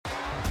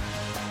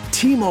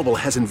T-Mobile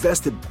has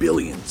invested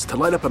billions to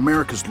light up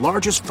America's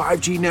largest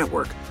 5G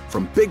network,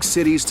 from big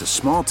cities to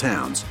small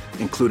towns,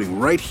 including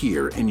right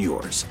here in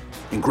yours.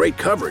 And great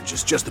coverage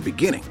is just the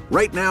beginning.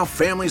 Right now,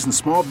 families and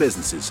small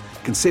businesses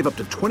can save up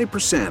to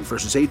 20%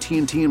 versus AT&T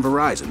and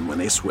Verizon when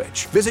they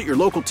switch. Visit your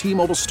local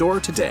T-Mobile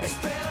store today.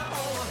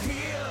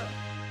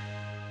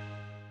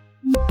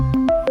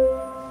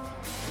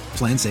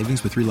 Plan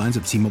savings with 3 lines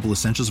of T-Mobile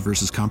Essentials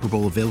versus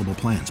comparable available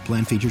plans.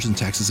 Plan features and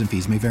taxes and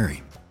fees may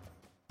vary.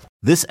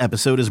 This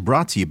episode is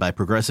brought to you by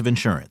Progressive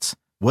Insurance.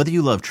 Whether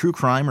you love true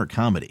crime or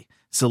comedy,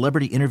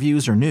 celebrity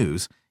interviews or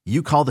news,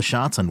 you call the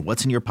shots on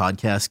what's in your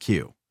podcast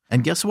queue.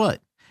 And guess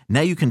what?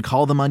 Now you can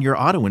call them on your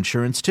auto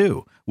insurance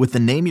too with the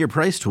Name Your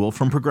Price tool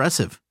from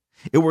Progressive.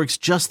 It works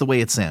just the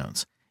way it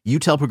sounds. You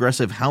tell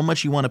Progressive how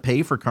much you want to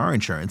pay for car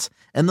insurance,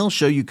 and they'll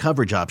show you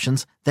coverage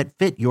options that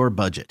fit your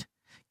budget.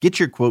 Get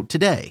your quote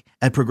today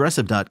at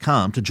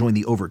Progressive.com to join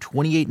the over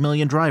 28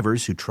 million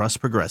drivers who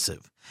trust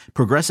Progressive.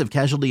 Progressive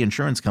Casualty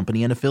Insurance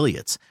Company and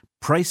Affiliates.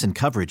 Price and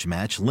coverage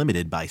match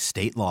limited by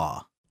state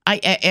law. I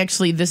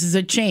actually, this is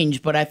a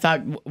change, but I thought,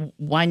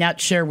 why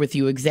not share with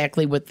you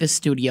exactly what this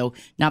studio,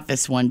 not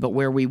this one, but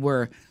where we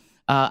were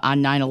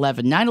on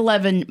 9/11.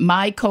 9/11,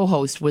 my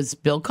co-host was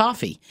Bill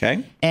Coffey.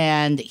 Okay.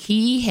 And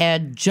he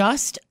had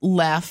just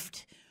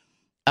left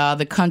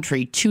the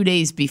country 2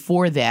 days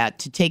before that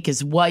to take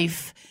his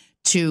wife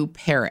to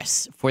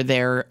Paris for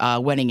their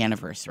wedding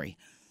anniversary.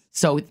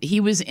 So he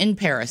was in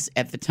Paris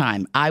at the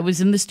time. I was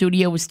in the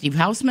studio with Steve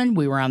Hausmann.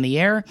 We were on the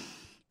air.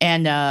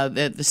 And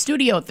the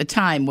studio at the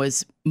time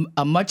was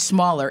much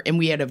smaller, and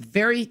we had a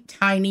very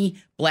tiny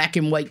black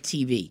and white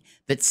TV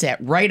that sat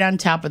right on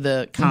top of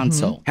the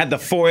console. Mm-hmm. Had the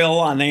foil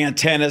on the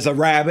antennas, a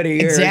rabbit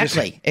ear.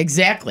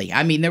 Exactly.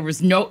 I mean, there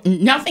was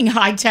nothing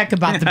high tech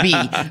about the B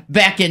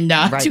back in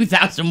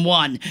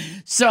 2001.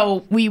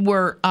 So we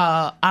were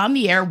on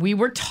the air. We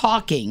were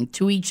talking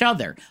to each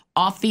other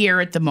off the air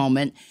at the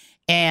moment,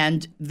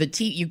 and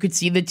you could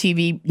see the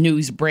TV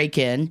news break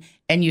in,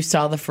 and you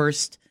saw the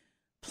first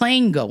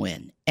plane go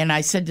in. And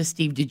I said to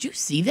Steve, "Did you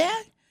see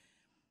that?"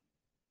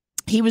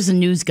 He was a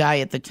news guy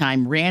at the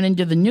time, ran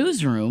into the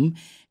newsroom,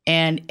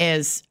 and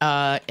as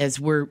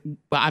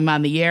I'm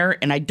on the air,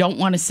 and I don't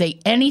want to say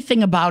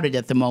anything about it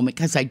at the moment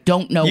because I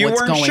don't know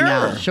what's going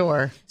on.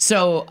 Sure.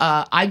 So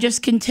I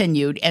just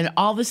continued, and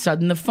all of a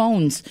sudden the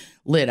phones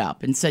lit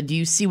up and said, "Do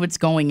you see what's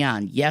going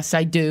on?" "Yes,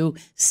 I do.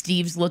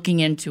 Steve's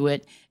looking into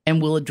it,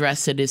 and we'll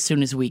address it as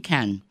soon as we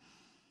can."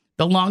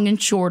 The long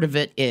and short of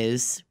it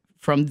is,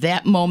 from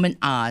that moment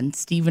on,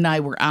 Steve and I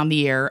were on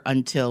the air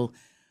until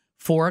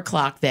 4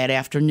 o'clock that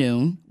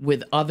afternoon with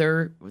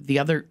the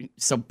other.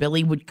 So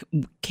Billy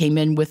came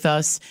in with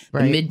us.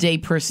 Right. The midday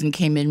person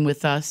came in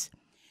with us.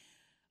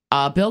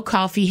 Bill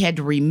Coffey had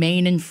to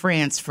remain in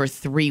France for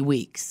 3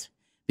 weeks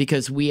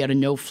because we had a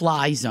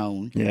no-fly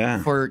zone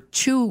for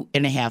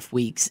 2.5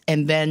 weeks,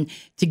 and then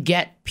to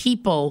get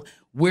people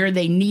where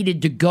they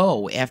needed to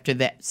go after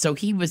that. So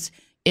he was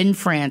in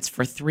France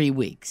for 3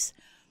 weeks.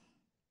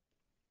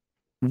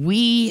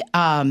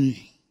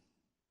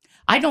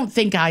 I don't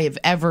think I have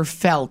ever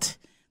felt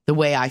the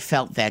way I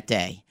felt that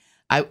day.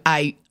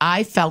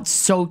 I felt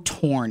so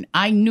torn.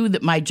 I knew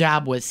that my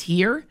job was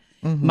here,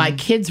 my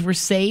kids were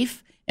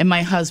safe, and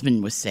my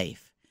husband was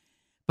safe.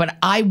 But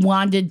I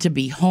wanted to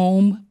be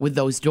home with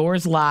those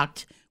doors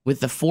locked,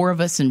 with the 4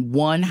 of us in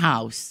one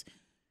house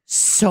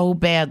so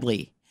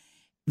badly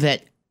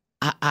that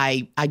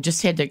I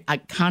just had to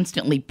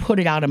constantly put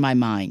it out of my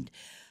mind.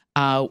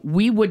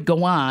 We would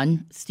go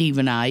on, Steve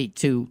and I,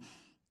 to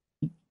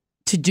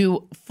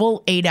do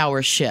full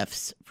 8-hour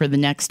shifts for the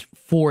next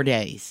 4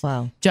 days.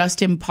 Wow.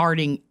 Just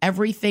imparting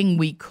everything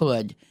we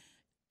could,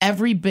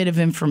 every bit of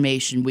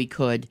information we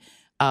could,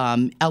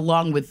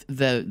 along with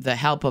the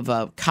help of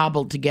a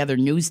cobbled together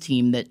news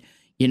team that,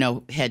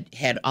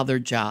 had other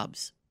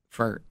jobs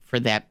for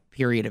that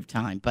period of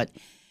time. But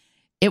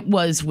it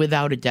was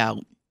without a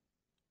doubt,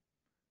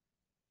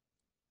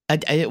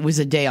 it was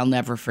a day I'll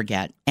never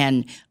forget.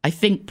 And I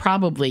think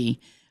probably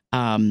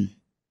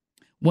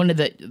one of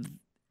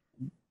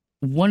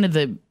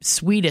the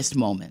sweetest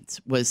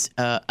moments was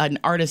an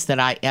artist that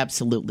I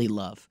absolutely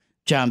love,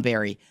 John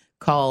Barry,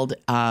 called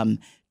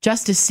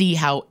just to see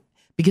how,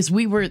 because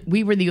we were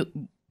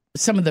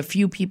some of the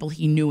few people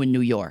he knew in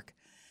New York.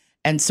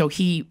 And so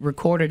he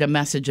recorded a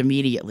message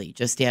immediately,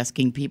 just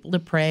asking people to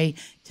pray,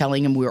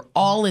 telling them we're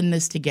all in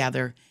this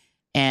together.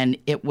 And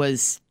it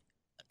was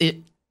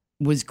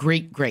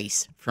great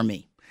grace for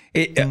me.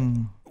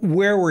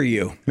 Where were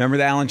you? Remember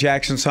the Alan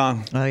Jackson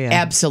song? Oh, yeah.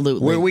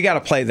 Absolutely. We got to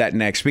play that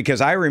next,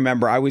 because I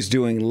remember I was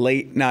doing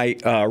late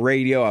night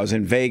radio. I was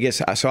in Vegas.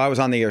 So I was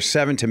on the air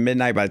 7 to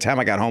midnight. By the time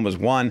I got home, it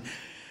was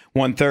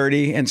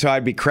 1:30. And so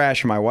I'd be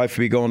crashing. My wife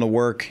would be going to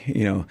work,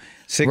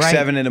 6,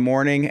 7 in the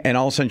morning. And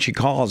all of a sudden she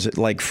calls it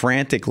like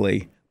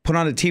frantically. Put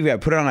on the TV. I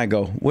put it on. I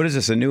go, "What is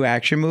this, a new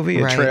action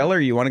movie? A trailer?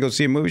 You want to go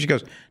see a movie?" She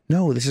goes,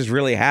 "No, this is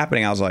really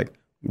happening." I was like,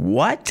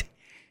 "What?"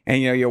 And,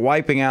 you're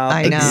wiping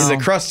out the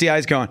crusty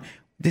eyes going,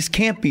 "This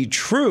can't be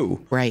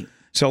true." Right.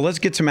 So let's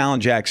get some Alan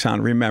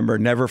Jackson. Remember,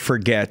 never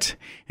forget.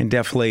 And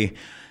definitely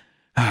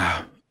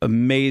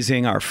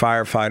amazing, our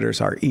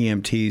firefighters, our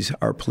EMTs,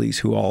 our police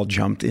who all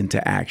jumped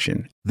into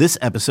action. This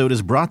episode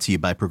is brought to you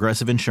by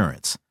Progressive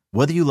Insurance.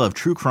 Whether you love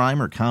true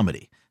crime or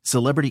comedy,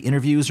 celebrity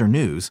interviews or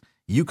news,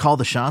 you call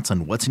the shots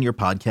on what's in your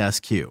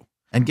podcast queue.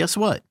 And guess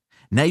what?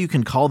 Now you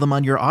can call them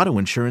on your auto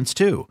insurance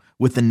too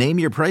with the Name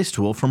Your Price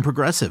tool from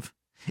Progressive.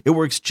 It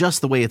works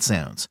just the way it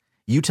sounds.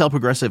 You tell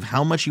Progressive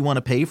how much you want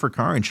to pay for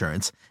car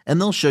insurance, and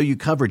they'll show you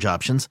coverage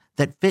options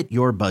that fit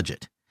your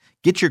budget.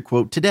 Get your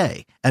quote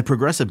today at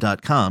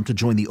Progressive.com to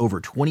join the over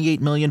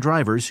 28 million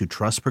drivers who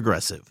trust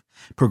Progressive.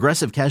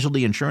 Progressive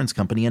Casualty Insurance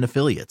Company and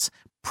Affiliates.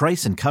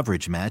 Price and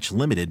coverage match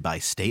limited by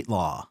state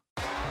law.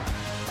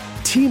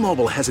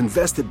 T-Mobile has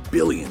invested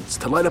billions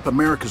to light up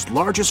America's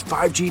largest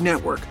 5G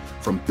network,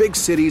 from big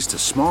cities to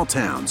small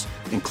towns,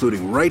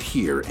 including right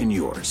here in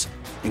yours.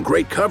 And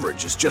great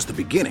coverage is just the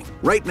beginning.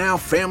 Right now,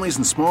 families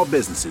and small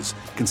businesses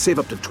can save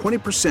up to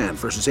 20%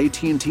 versus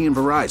AT&T and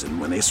Verizon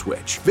when they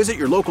switch. Visit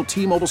your local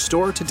T-Mobile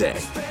store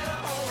today.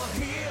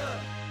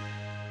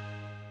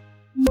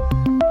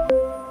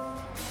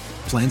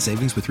 Plan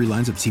savings with 3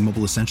 lines of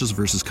T-Mobile Essentials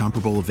versus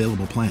comparable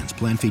available plans.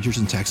 Plan features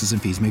and taxes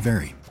and fees may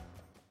vary.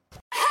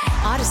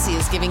 Odyssey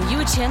is giving you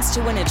a chance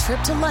to win a trip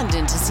to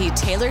London to see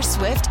Taylor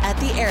Swift at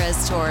the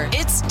Eras Tour.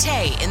 It's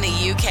Tay in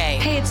the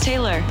UK. Hey, it's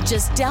Taylor.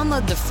 Just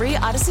download the free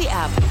Odyssey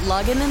app,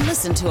 log in and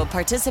listen to a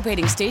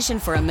participating station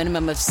for a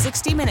minimum of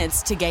 60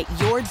 minutes to get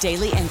your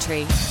daily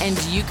entry.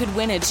 And you could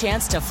win a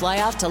chance to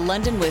fly off to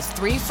London with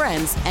 3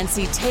 friends and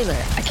see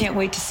Taylor. I can't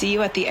wait to see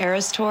you at the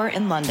Eras Tour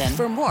in London.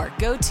 For more,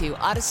 go to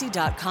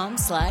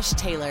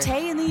odyssey.com/Taylor.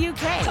 Tay in the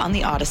UK. It's on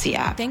the Odyssey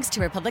app. Thanks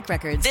to Republic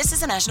Records. This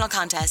is a national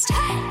contest.